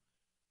Solometto.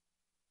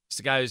 He's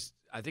the guy who's,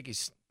 I think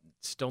he's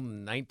still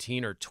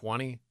 19 or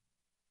 20.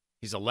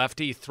 He's a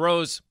lefty. He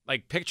throws,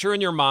 picture in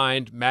your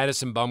mind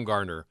Madison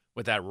Bumgarner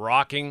with that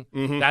rocking.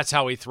 Mm-hmm. That's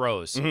how he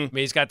throws. Mm-hmm.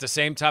 He's got the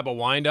same type of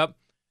windup.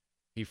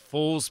 He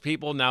fools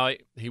people. Now,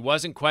 he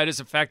wasn't quite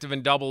as effective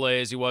in Double A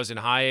as he was in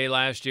High A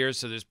last year,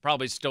 so there's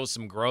probably still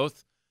some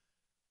growth.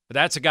 But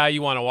that's a guy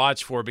you want to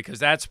watch for because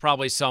that's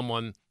probably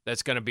someone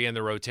that's going to be in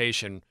the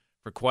rotation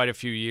for quite a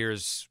few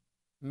years.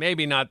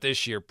 Maybe not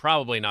this year,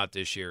 probably not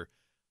this year,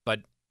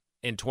 but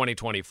in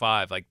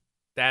 2025.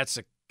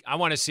 I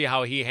want to see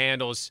how he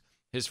handles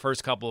his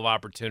first couple of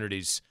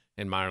opportunities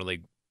in minor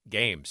league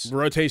games.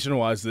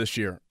 Rotation-wise this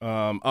year,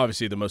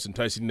 obviously the most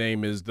enticing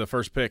name is the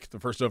first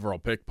overall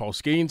pick, Paul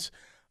Skeens.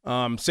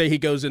 Say he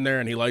goes in there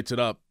and he lights it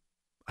up.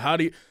 How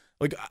do you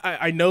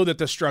I know that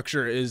the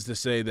structure is to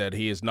say that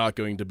he is not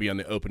going to be on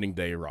the opening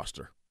day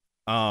roster.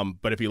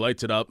 But if he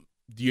lights it up,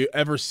 do you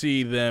ever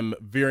see them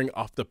veering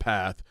off the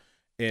path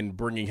and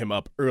bringing him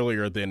up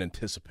earlier than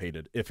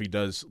anticipated if he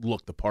does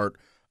look the part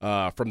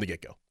from the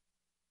get-go?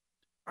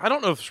 I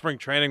don't know if spring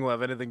training will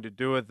have anything to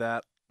do with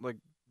that.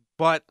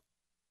 But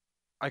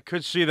I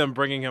could see them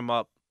bringing him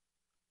up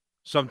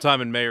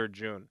sometime in May or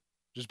June,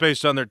 just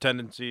based on their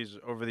tendencies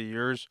over the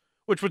years,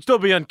 which would still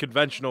be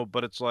unconventional,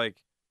 but it's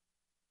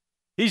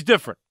he's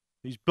different.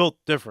 He's built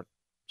different.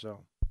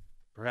 So,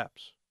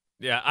 perhaps.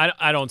 Yeah,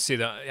 I don't see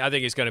that. I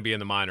think he's going to be in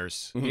the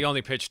minors. Mm-hmm. He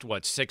only pitched,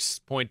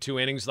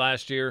 6.2 innings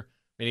last year?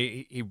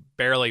 He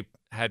barely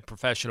had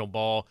professional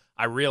ball.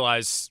 I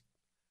realize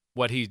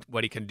what he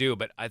can do,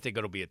 but I think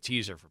it'll be a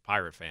teaser for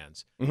Pirate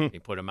fans. Mm-hmm. You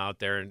put him out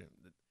there and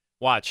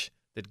watch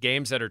the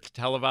games that are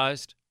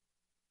televised.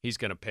 He's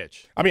going to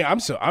pitch. I'm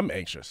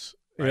anxious.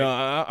 Right?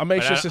 I'm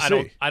anxious to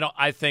see.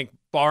 I think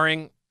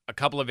barring a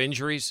couple of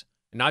injuries,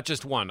 not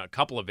just one, a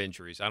couple of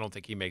injuries, I don't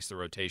think he makes the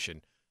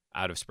rotation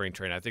out of spring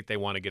training. I think they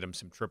want to get him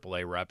some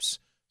AAA reps,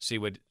 see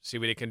what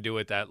he can do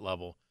at that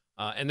level.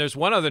 And there's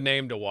one other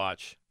name to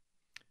watch.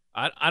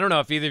 I don't know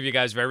if either of you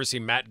guys have ever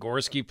seen Matt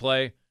Gorski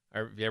play,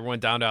 or if you ever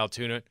went down to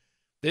Altoona.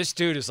 This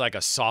dude is like a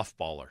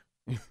softballer.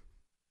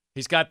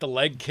 He's got the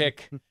leg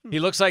kick. He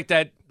looks like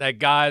that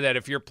guy that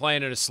if you're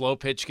playing in a slow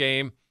pitch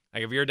game,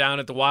 like if you're down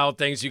at the Wild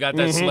Things, you got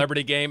that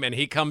celebrity game, and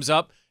he comes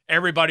up,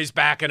 everybody's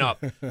backing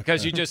up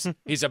because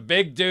he's a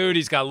big dude.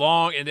 He's got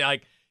long, and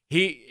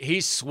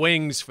he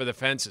swings for the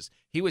fences.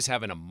 He was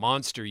having a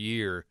monster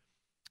year.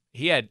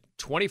 He had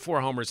 24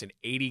 homers in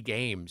 80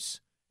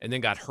 games and then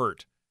got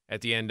hurt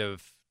at the end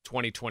of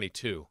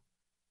 2022.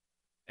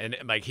 And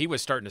he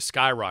was starting to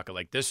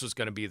skyrocket. This was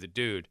going to be the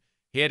dude.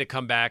 He had to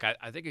come back.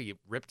 I think he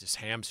ripped his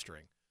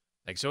hamstring.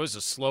 So it was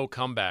a slow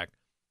comeback.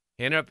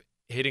 He ended up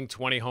hitting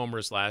 20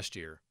 homers last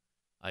year.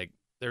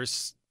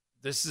 This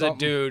is a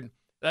dude.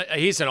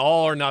 He's an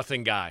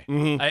all-or-nothing guy.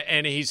 Mm-hmm.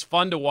 And he's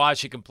fun to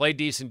watch. He can play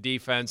decent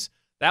defense.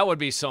 That would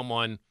be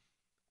someone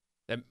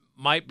that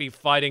might be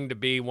fighting to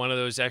be one of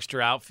those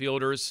extra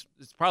outfielders.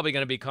 It's probably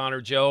going to be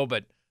Connor Joe,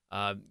 but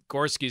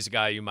Gorski's a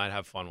guy you might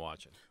have fun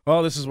watching.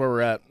 Well, this is where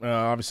we're at.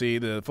 Obviously,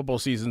 the football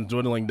season's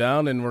dwindling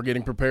down, and we're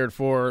getting prepared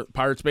for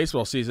Pirates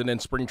baseball season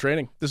and spring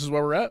training. This is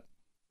where we're at.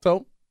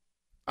 So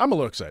I'm a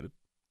little excited.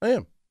 I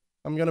am.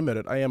 I'm going to admit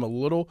it. I am a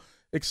little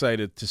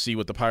excited to see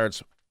what the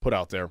Pirates put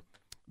out there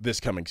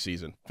this coming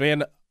season.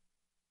 Fan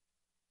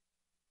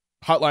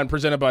hotline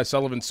presented by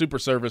Sullivan Super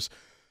Service,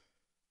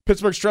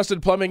 Pittsburgh's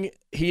trusted plumbing,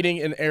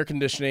 heating, and air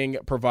conditioning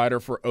provider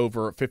for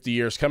over 50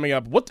 years. Coming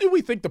up, what do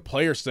we think the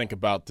players think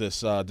about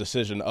this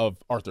decision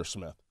of Arthur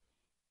Smith?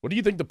 What do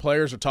you think the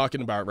players are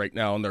talking about right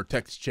now in their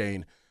text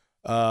chain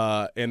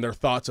and their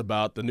thoughts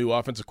about the new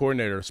offensive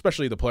coordinator,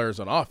 especially the players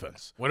on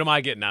offense? What am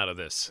I getting out of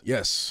this?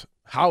 Yes.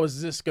 How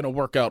is this going to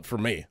work out for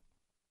me?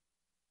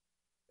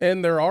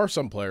 And there are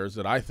some players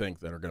that I think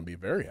that are going to be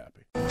very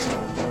happy.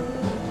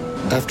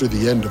 After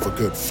the end of a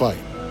good fight,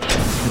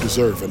 you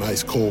deserve an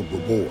ice-cold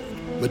reward.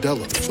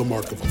 Modelo, the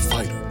mark of a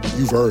fighter.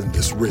 You've earned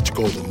this rich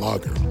golden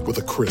lager with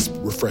a crisp,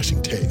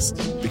 refreshing taste.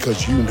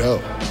 Because you know,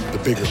 the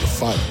bigger the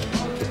fight,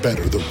 the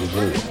better the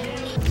reward.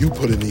 You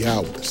put in the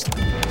hours,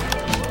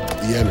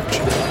 the energy,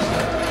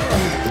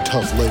 the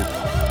tough labor.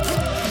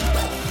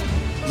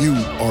 You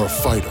are a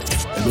fighter,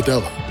 and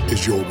Modelo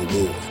is your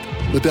reward.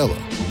 Modelo,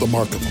 the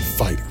mark of a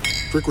fighter.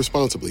 Drink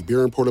responsibly.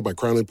 Beer imported by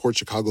Crown Imports,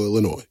 Chicago,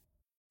 Illinois.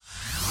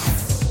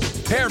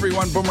 Hey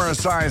everyone, Boomer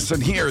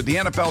Esiason here. The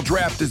NFL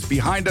Draft is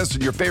behind us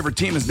and your favorite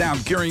team is now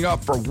gearing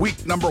up for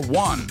week number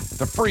 1.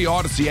 The free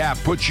Odyssey app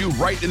puts you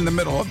right in the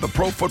middle of the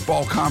pro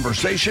football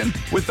conversation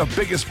with the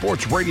biggest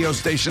sports radio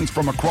stations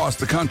from across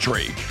the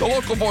country. The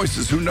local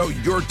voices who know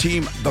your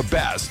team the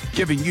best,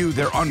 giving you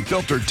their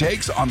unfiltered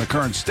takes on the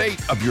current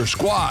state of your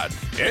squad.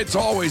 It's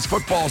always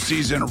football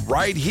season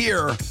right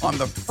here on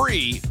the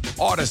free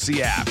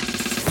Odyssey app.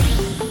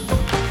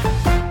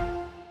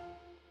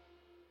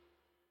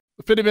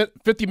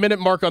 50-minute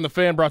mark on the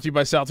Fan, brought to you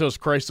by South Hills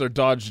Chrysler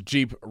Dodge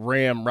Jeep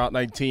Ram, Route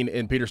 19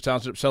 in Peters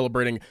Township,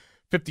 celebrating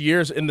 50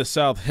 years in the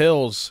South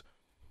Hills.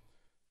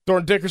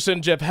 Dorin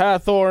Dickerson, Jeff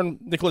Hathhorn,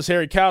 Nicholas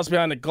Harry Cows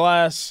behind the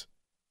glass.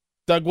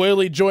 Doug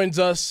Whaley joins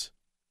us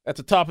at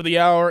the top of the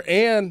hour,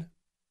 and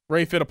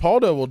Ray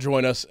Fittipaldo will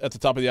join us at the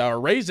top of the hour.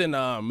 Ray's in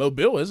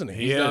Mobile, isn't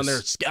he? He's down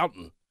there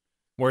scouting.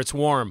 Where it's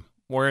warm.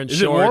 Wearing shorts.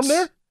 Is it warm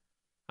there?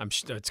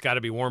 It's got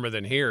to be warmer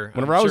than here.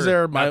 Whenever I was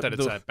there, not that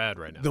it's that bad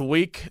right now. The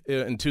week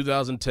in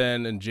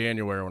 2010 in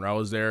January when I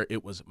was there,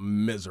 it was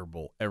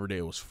miserable. Every day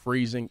it was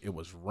freezing, it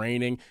was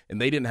raining, and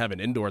they didn't have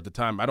an indoor at the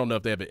time. I don't know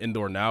if they have an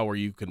indoor now where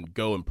you can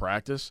go and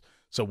practice.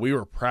 So we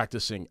were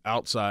practicing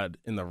outside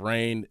in the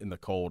rain, in the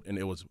cold, and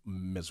it was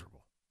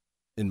miserable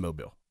in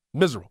Mobile.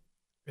 Miserable.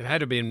 It had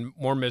to be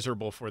more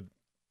miserable for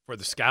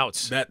the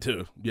scouts. That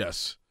too,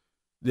 yes.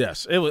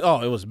 Yes, it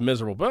was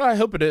miserable, but I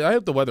hope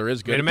the weather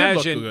is good. And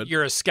imagine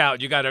you're a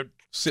scout. You got to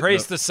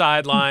trace the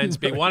sidelines,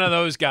 be one of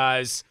those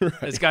guys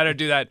that's got to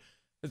do that.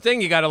 The thing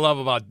you got to love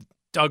about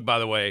Doug, by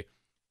the way,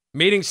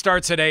 meeting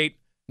starts at 8.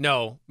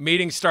 No,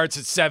 meeting starts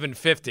at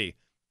 7:50.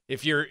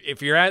 If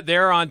you're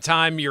there on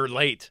time, you're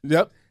late.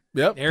 Yep.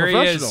 There he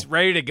is,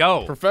 ready to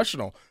go.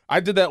 Professional. I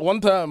did that one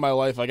time in my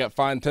life. I got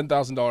fined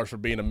 $10,000 for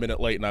being a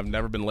minute late, and I've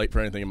never been late for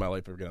anything in my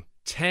life again.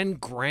 $10,000?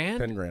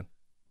 $10,000.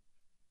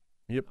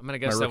 Yep. I'm going to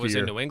guess that was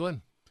in New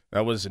England?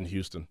 That was in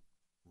Houston.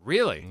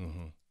 Really?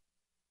 Mm-hmm.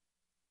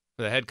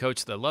 For the head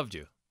coach that loved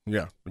you.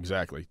 Yeah,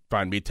 exactly.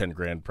 Fined me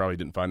 $10,000. Probably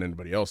didn't find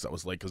anybody else that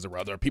was late because there were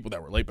other people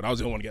that were late, but I was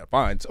the only one to get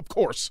fines, of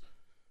course.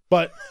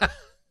 But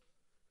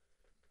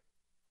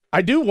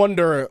I do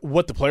wonder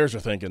what the players are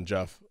thinking,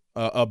 Jeff,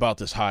 about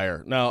this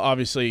hire. Now,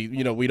 obviously,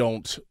 we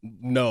don't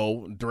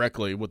know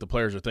directly what the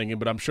players are thinking,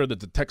 but I'm sure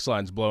that the text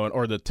line's blowing,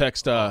 or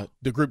the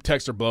group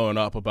texts are blowing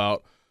up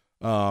about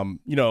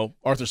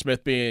Arthur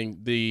Smith being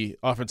the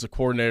offensive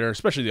coordinator,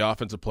 especially the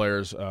offensive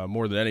players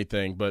more than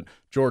anything. But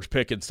George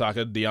Pickett's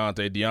talking to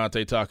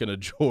Deontay talking to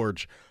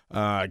George,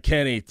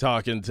 Kenny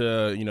talking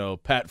to,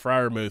 Pat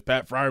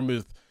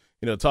Freiermuth,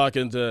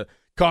 talking to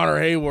Connor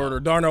Hayward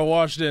or Darnell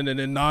Washington, and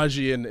then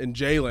Najee and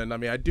Jalen. I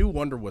mean, I do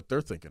wonder what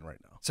they're thinking right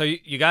now. So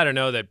you got to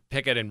know that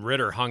Pickett and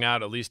Ritter hung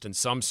out at least in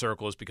some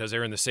circles because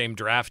they're in the same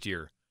draft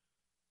year.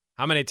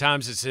 How many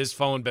times has his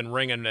phone been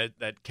ringing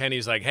that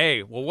Kenny's like,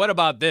 hey, well, what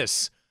about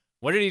this?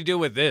 What did he do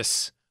with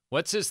this?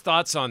 What's his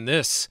thoughts on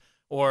this?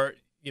 Or,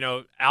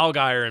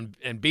 Algier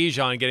and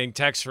Bijan getting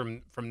texts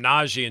from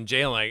Najee and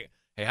Jalen like,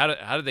 hey, how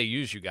did they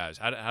use you guys?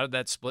 How did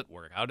that split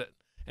work?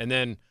 And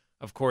then,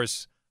 of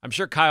course, I'm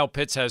sure Kyle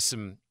Pitts has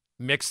some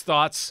mixed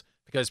thoughts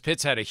because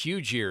Pitts had a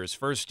huge year his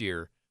first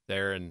year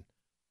there and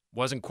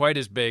wasn't quite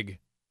as big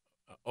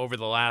over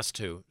the last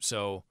two.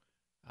 So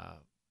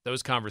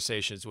those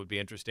conversations would be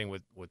interesting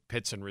with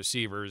Pitts and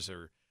receivers,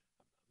 or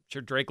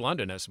sure Drake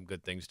London has some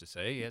good things to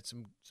say. He had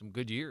some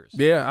good years.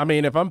 Yeah, I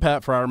mean, if I'm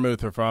Pat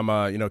Freiermuth or if I'm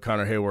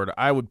Connor Hayward,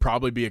 I would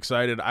probably be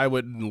excited. I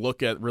wouldn't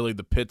look at really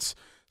the Pitts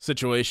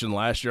situation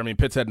last year. I mean,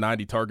 Pitts had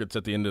 90 targets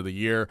at the end of the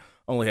year,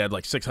 only had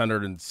like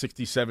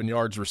 667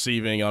 yards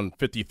receiving on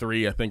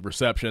 53, I think,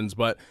 receptions.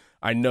 But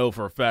I know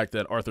for a fact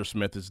that Arthur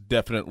Smith is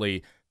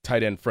definitely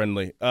tight end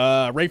friendly.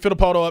 Ray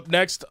Fittipaldo up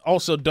next.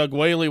 Also, Doug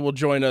Whaley will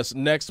join us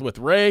next with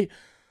Ray.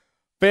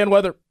 Fan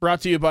weather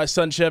brought to you by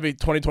Sun Chevy.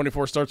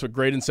 2024 starts with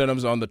great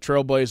incentives on the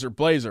Trailblazer,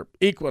 Blazer,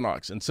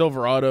 Equinox, and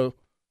Silverado.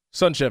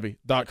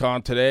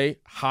 SunChevy.com today.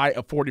 High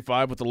of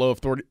 45 with a low of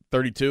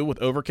 32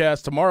 with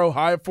overcast. Tomorrow,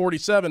 high of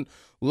 47,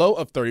 low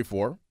of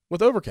 34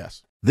 with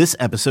overcast. This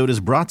episode is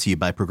brought to you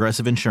by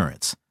Progressive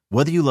Insurance.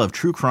 Whether you love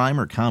true crime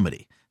or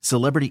comedy,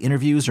 celebrity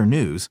interviews or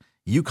news,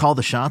 you call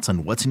the shots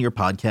on what's in your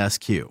podcast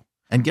queue.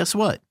 And guess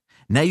what?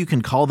 Now you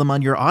can call them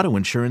on your auto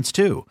insurance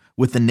too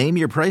with the Name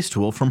Your Price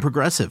tool from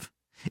Progressive.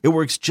 It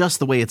works just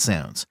the way it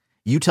sounds.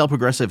 You tell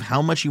Progressive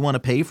how much you want to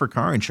pay for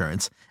car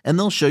insurance, and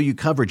they'll show you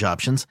coverage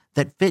options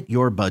that fit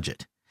your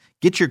budget.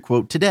 Get your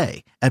quote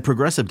today at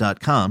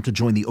Progressive.com to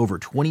join the over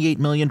 28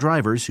 million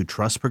drivers who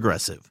trust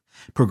Progressive.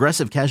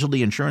 Progressive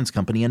Casualty Insurance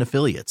Company and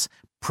Affiliates.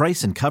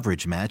 Price and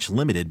coverage match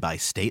limited by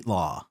state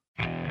law.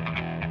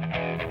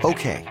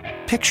 Okay,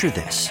 picture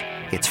this.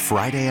 It's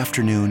Friday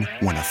afternoon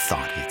when a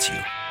thought hits you.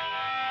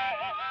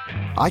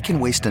 I can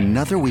waste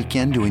another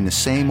weekend doing the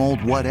same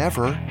old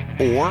whatever,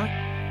 or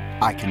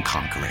I can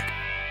conquer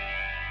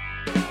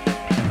it.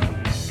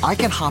 I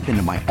can hop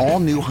into my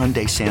all-new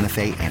Hyundai Santa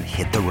Fe and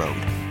hit the road.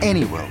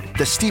 Any road.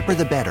 The steeper,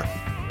 the better.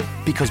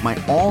 Because my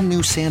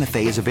all-new Santa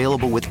Fe is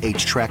available with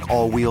H-Track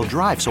all-wheel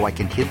drive, so I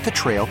can hit the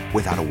trail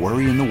without a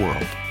worry in the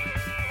world.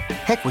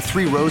 Heck, with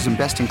 3 rows and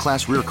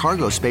best-in-class rear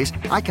cargo space,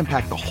 I can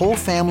pack the whole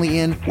family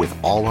in with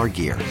all our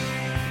gear.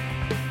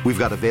 We've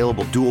got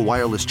available dual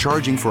wireless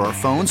charging for our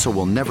phones, so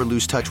we'll never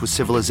lose touch with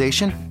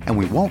civilization, and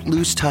we won't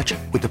lose touch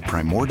with the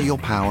primordial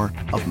power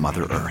of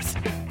Mother Earth.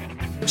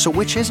 So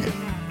which is it?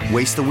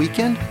 Waste the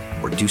weekend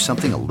or do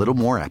something a little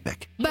more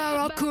epic?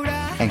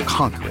 And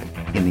conquer it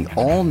in the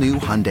all-new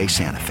Hyundai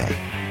Santa Fe.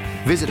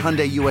 Visit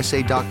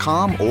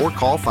HyundaiUSA.com or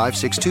call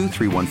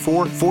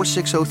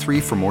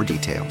 562-314-4603 for more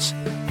details.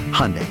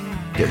 Hyundai,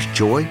 there's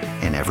joy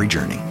in every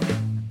journey.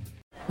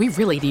 We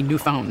really need new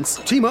phones.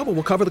 T-Mobile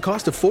will cover the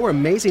cost of 4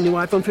 amazing new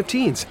iPhone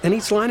 15s, and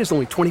each line is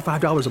only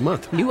 $25 a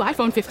month. New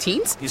iPhone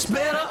 15s? It's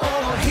better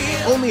over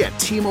here. Only at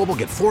T-Mobile,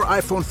 get 4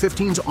 iPhone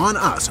 15s on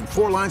us and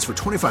 4 lines for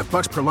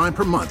 $25 per line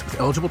per month with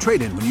eligible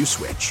trade-in when you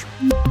switch.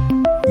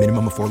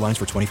 Minimum of 4 lines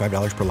for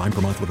 $25 per line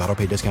per month with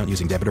autopay discount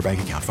using debit or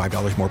bank account.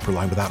 $5 more per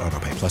line without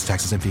autopay, plus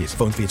taxes and fees.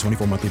 Phone fee at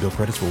 24 monthly bill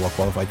credits for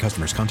well-qualified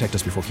customers. Contact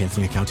us before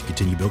canceling account to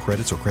continue bill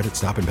credits or credit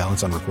stop and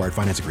balance on required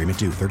finance agreement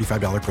due.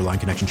 $35 per line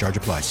connection charge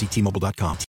applies. See T-Mobile.com.